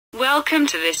Welcome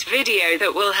to this video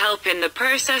that will help in the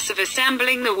process of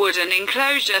assembling the wooden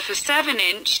enclosure for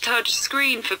 7-inch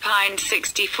touchscreen for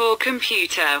Pine64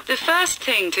 computer. The first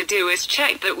thing to do is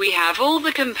check that we have all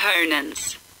the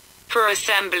components. For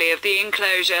assembly of the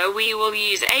enclosure we will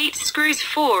use 8 screws,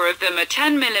 4 of them are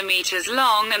 10 mm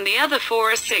long and the other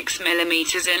 4 are 6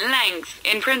 mm in length.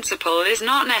 In principle it is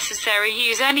not necessary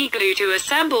use any glue to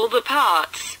assemble the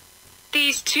parts.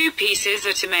 These 2 pieces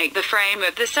are to make the frame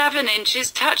of the 7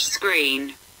 inches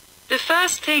touchscreen. The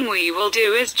first thing we will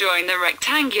do is join the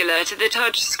rectangular to the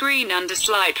touchscreen under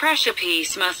slight pressure.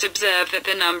 Piece must observe that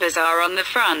the numbers are on the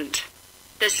front.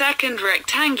 The second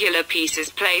rectangular piece is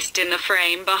placed in the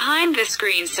frame behind the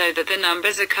screen so that the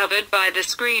numbers are covered by the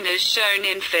screen as shown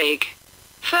in Fig.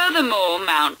 Furthermore,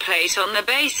 mount plate on the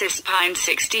basis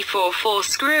Pine64 4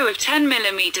 screw of 10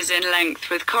 mm in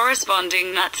length with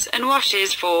corresponding nuts and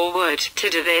washers for wood. To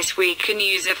do this we can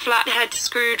use a flathead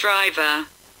screwdriver.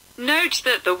 Note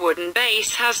that the wooden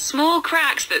base has small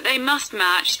cracks that they must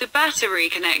match the battery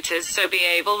connectors, so be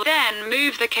able then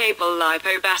move the cable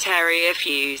LiPo battery if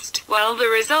used. Well, the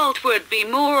result would be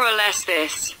more or less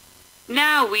this.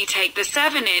 Now we take the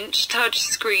 7-inch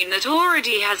touchscreen that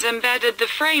already has embedded the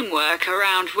framework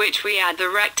around which we add the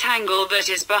rectangle that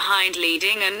is behind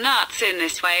leading and nuts in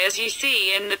this way as you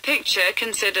see in the picture.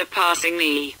 Consider passing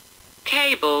the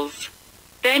cables.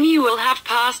 Then you will have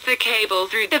passed the cable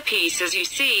through the piece as you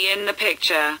see in the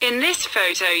picture. In this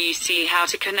photo you see how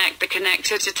to connect the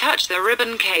connector to touch the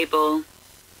ribbon cable.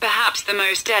 Perhaps the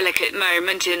most delicate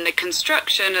moment in the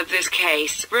construction of this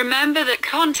case, remember that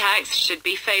contacts should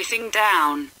be facing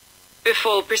down.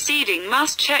 Before proceeding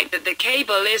must check that the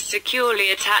cable is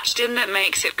securely attached and that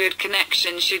makes it good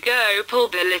connection should go. Pull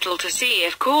the little to see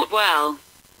if caught well.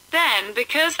 Then,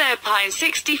 because they're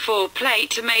Pine64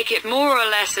 plate to make it more or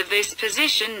less of this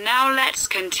position, now let's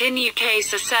continue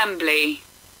case assembly.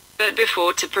 But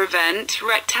before, to prevent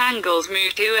rectangles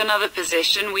move to another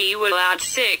position, we will add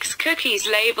 6 cookies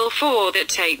label 4 that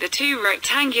take the 2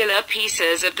 rectangular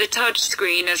pieces of the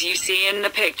touchscreen as you see in the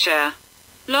picture.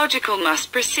 Logical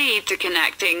must proceed to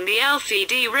connecting the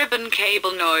LCD ribbon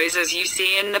cable noise as you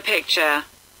see in the picture.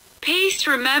 Piece,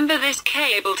 remember this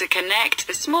cable to connect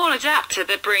the small adapter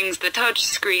that brings the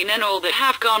touchscreen and all that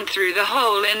have gone through the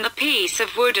hole in the piece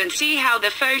of wood and see how the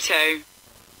photo.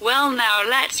 Well, now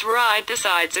let's ride the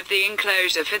sides of the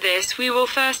enclosure. For this we will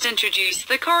first introduce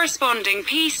the corresponding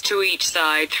piece to each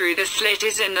side through the slit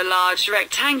is in the large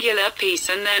rectangular piece,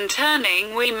 and then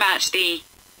turning we match the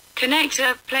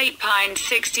connector plate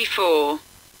Pine64.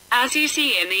 As you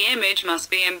see in the image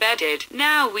must be embedded.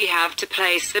 Now we have to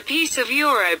place the piece of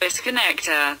Eurobus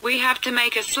connector. We have to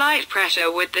make a slight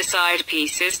pressure with the side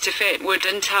pieces to fit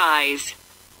wooden ties.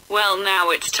 Well,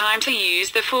 now it's time to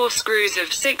use the 4 screws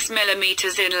of 6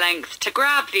 mm in length to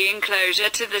grab the enclosure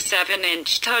to the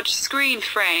 7-inch touchscreen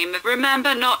frame.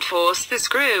 Remember, not force the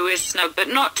screw is snug but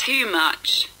not too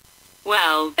much.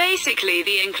 Well, basically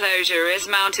the enclosure is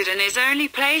mounted and is only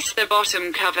placed the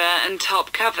bottom cover and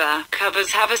top cover.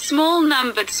 Covers have a small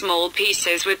numbered small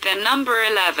pieces with their number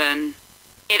 11.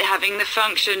 It having the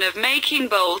function of making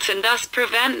bolt and thus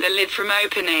prevent the lid from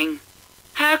opening.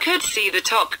 How could see the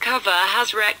top cover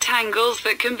has rectangles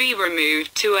that can be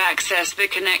removed to access the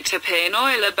connector pin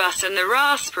oiler bus and the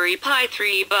Raspberry Pi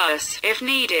 3 bus, if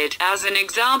needed. As an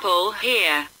example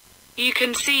here, you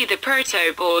can see the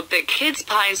proto board that kids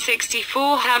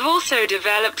Pine64 have also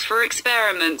developed for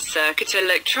experiments. Circuit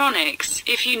electronics.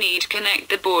 If you need, connect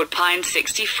the board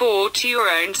Pine64 to your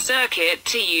own circuit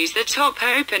to use the top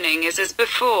opening as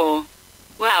before.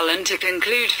 Well, and to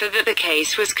conclude, for that the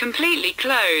case was completely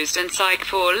closed and like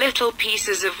 4 little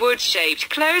pieces of wood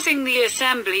shaped, closing the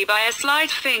assembly by a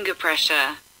slight finger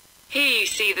pressure. Here you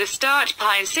see the start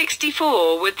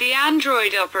Pine64 with the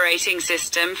Android operating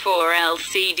system for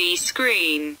LCD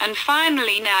screen. And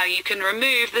finally, now you can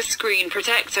remove the screen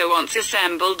protector once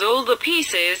assembled all the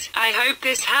pieces. I hope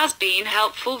this has been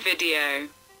helpful video.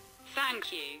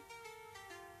 Thank you.